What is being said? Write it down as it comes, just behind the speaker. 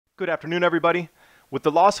Good afternoon, everybody. With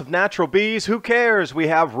the loss of natural bees, who cares? We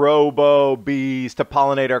have robo-bees to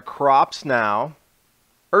pollinate our crops now.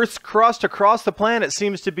 Earth's crust across the planet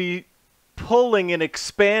seems to be pulling and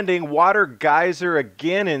expanding. Water geyser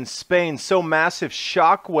again in Spain. So massive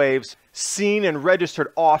shock waves seen and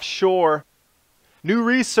registered offshore. New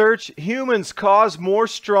research, humans cause more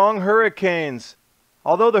strong hurricanes,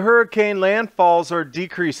 although the hurricane landfalls are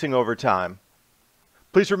decreasing over time.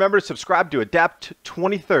 Please remember to subscribe to Adapt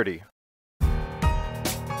 2030.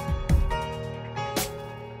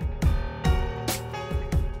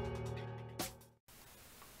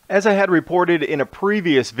 As I had reported in a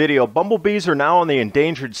previous video, bumblebees are now on the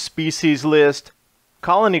endangered species list.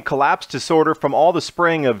 Colony collapse disorder from all the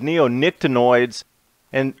spraying of neonicotinoids.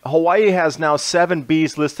 And Hawaii has now 7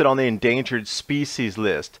 bees listed on the endangered species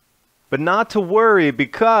list. But not to worry,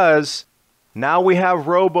 because now we have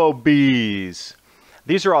robo-bees.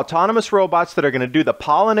 These are autonomous robots that are going to do the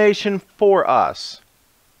pollination for us.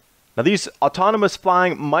 Now these autonomous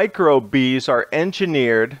flying micro-bees are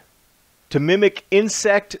engineered to mimic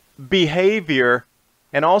insect behavior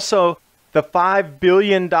and also the $5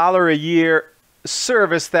 billion a year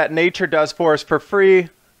service that nature does for us for free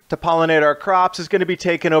to pollinate our crops is going to be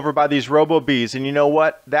taken over by these robo-bees. And you know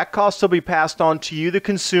what? That cost will be passed on to you, the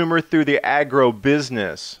consumer, through the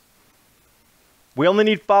agro-business. We only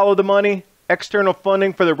need follow the money. External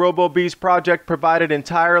funding for the robo-bees project provided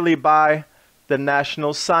entirely by the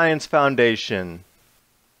National Science Foundation.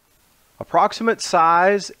 Approximate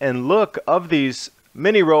size and look of these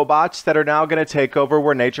mini robots that are now going to take over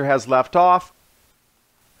where nature has left off.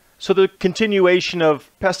 So the continuation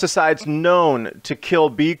of pesticides known to kill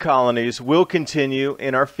bee colonies will continue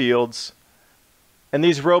in our fields. And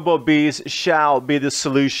these robo-bees shall be the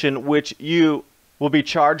solution which you will be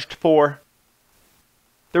charged for.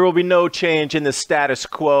 There will be no change in the status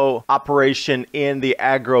quo operation in the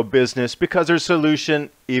agro-business because there's a solution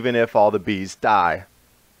even if all the bees die.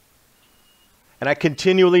 And I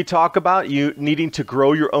continually talk about you needing to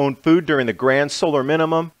grow your own food during the grand solar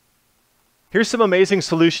minimum. Here's some amazing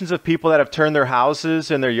solutions of people that have turned their houses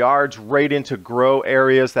and their yards right into grow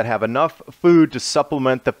areas that have enough food to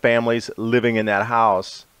supplement the families living in that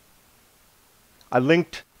house. I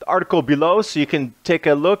linked the article below so you can take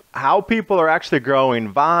a look how people are actually growing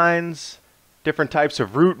vines, different types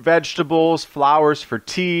of root vegetables, flowers for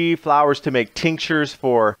tea, flowers to make tinctures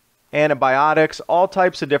for antibiotics, all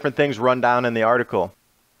types of different things run down in the article.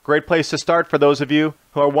 Great place to start for those of you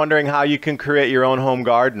who are wondering how you can create your own home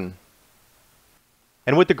garden.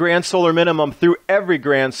 And with the grand solar minimum, through every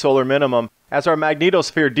grand solar minimum, as our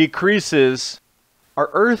magnetosphere decreases, our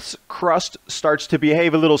Earth's crust starts to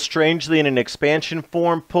behave a little strangely in an expansion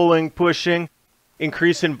form, pulling, pushing,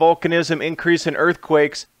 increase in volcanism, increase in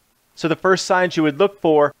earthquakes. So the first signs you would look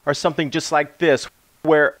for are something just like this,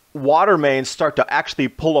 where water mains start to actually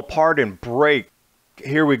pull apart and break.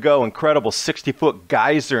 Here we go, incredible 60-foot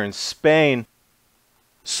geyser in Spain.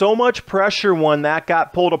 So much pressure when that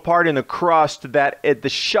got pulled apart in the crust that the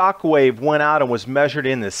shock wave went out and was measured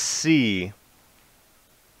in the sea.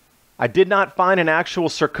 I did not find an actual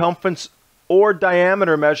circumference or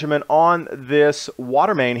diameter measurement on this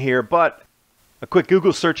water main here, but a quick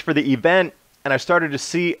Google search for the event, and I started to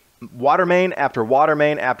see water main after water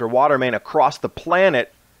main after water main across the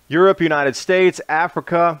planet. Europe, United States,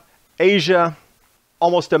 Africa, Asia,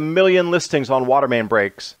 almost 1 million listings on water main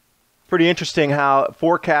breaks. Pretty interesting how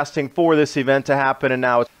forecasting for this event to happen, and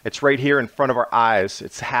now it's right here in front of our eyes.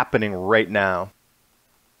 It's happening right now.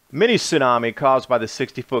 Mini tsunami caused by the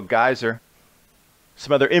 60-foot geyser.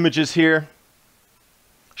 Some other images here.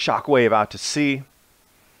 Shockwave out to sea.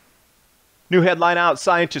 New headline out,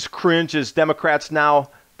 scientists cringe as Democrats now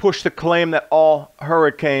push the claim that all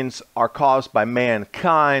hurricanes are caused by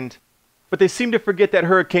mankind. But they seem to forget that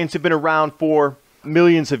hurricanes have been around for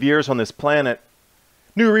millions of years on this planet.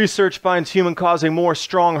 New research finds human causing more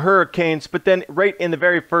strong hurricanes, but then right in the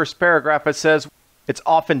very first paragraph it says, it's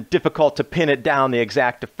often difficult to pin it down the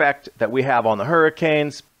exact effect that we have on the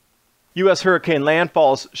hurricanes. U.S. hurricane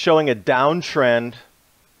landfalls showing a downtrend.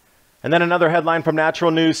 And then another headline from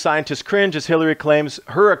Natural News, scientists cringe as Hillary claims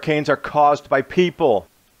hurricanes are caused by people.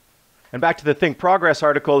 And back to the Think Progress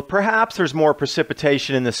article, perhaps there's more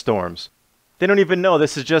precipitation in the storms. They don't even know.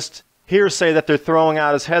 This is just hearsay that they're throwing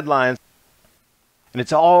out as headlines. And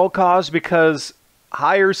it's all caused because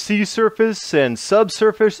higher sea surface and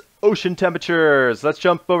subsurface ocean temperatures. Let's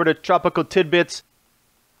jump over to tropical tidbits.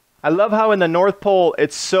 I love how in the North Pole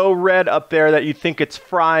it's so red up there that you think it's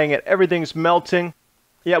frying and everything's melting.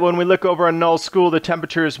 Yet when we look over on Null School, the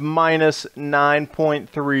temperature is minus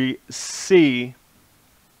 9.3 C.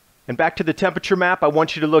 And back to the temperature map, I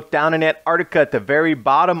want you to look down in Antarctica at the very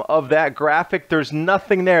bottom of that graphic. There's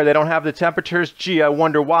nothing there. They don't have the temperatures. Gee, I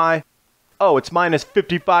wonder why. Oh, it's minus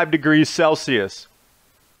 55 degrees Celsius.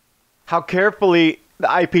 How carefully the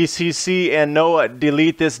IPCC and NOAA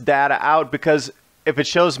delete this data out, because if it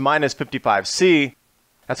shows minus 55°C,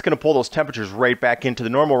 that's going to pull those temperatures right back into the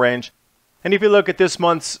normal range. And if you look at this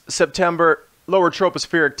month's September, lower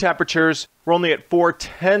tropospheric temperatures, we're only at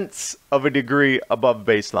 0.4 of a degree above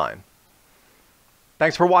baseline.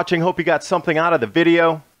 Thanks for watching. Hope you got something out of the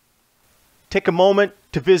video. Take a moment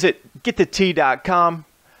to visit getthetea.com.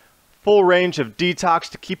 Full range of detox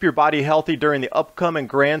to keep your body healthy during the upcoming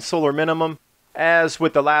grand solar minimum. As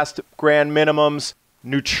with the last grand minimums,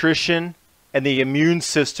 nutrition and the immune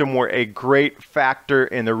system were a great factor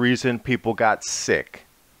in the reason people got sick.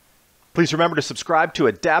 Please remember to subscribe to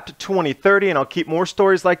Adapt 2030, and I'll keep more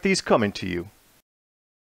stories like these coming to you.